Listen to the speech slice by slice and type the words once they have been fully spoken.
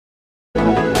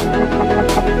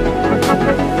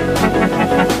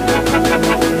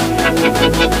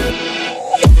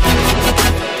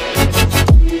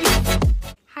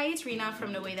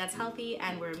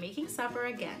and we're making supper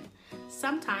again.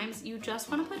 Sometimes you just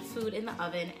want to put food in the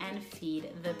oven and feed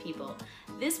the people.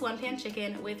 This one-pan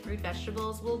chicken with root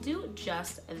vegetables will do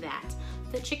just that.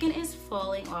 The chicken is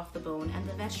falling off the bone and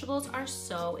the vegetables are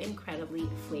so incredibly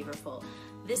flavorful.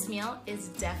 This meal is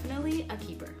definitely a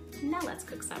keeper. Now let's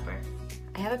cook supper.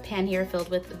 I have a pan here filled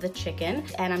with the chicken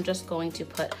and I'm just going to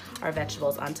put our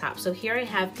vegetables on top. So here I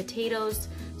have potatoes,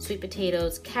 sweet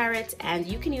potatoes, carrots, and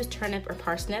you can use turnip or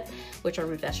parsnip, which are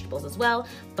root vegetables as well.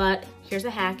 But here's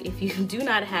a hack: if you do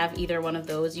not have either one of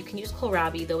those, you can use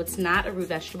kohlrabi. Though it's not a root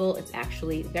vegetable, it's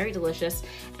actually very delicious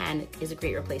and is a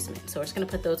great replacement. So we're just gonna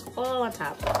put those all on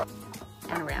top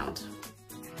and around.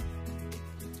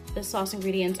 The sauce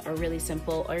ingredients are really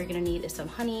simple. All you're gonna need is some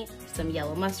honey, some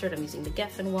yellow mustard, I'm using the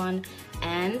Geffen one,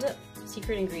 and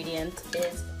secret ingredient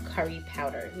is curry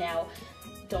powder. Now,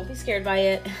 don't be scared by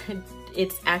it.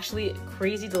 It's actually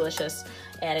crazy delicious.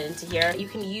 Add it into here. You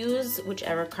can use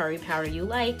whichever curry powder you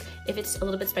like. If it's a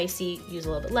little bit spicy, use a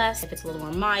little bit less. If it's a little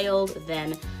more mild,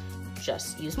 then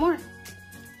just use more.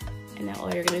 And now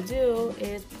all you're gonna do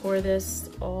is pour this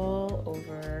all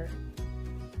over.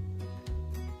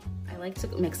 I like to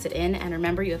mix it in, and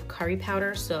remember you have curry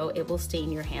powder, so it will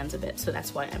stain your hands a bit. So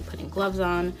that's why I'm putting gloves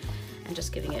on and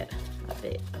just giving it a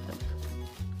bit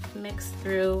of a mix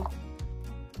through.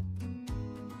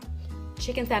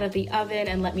 Chicken's out of the oven,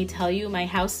 and let me tell you, my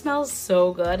house smells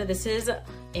so good. This is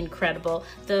incredible.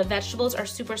 The vegetables are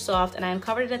super soft, and I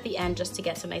uncovered it at the end just to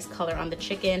get some nice color on the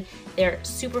chicken. They're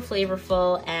super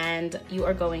flavorful, and you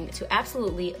are going to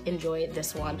absolutely enjoy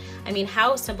this one. I mean,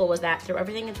 how simple was that? Throw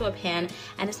everything into a pan,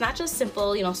 and it's not just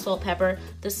simple, you know, salt, pepper.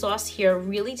 The sauce here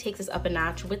really takes this up a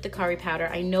notch with the curry powder.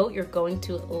 I know you're going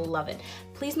to love it.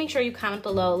 Please make sure you comment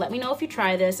below. Let me know if you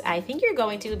try this. I think you're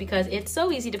going to, because it's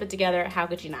so easy to put together. How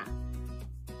could you not?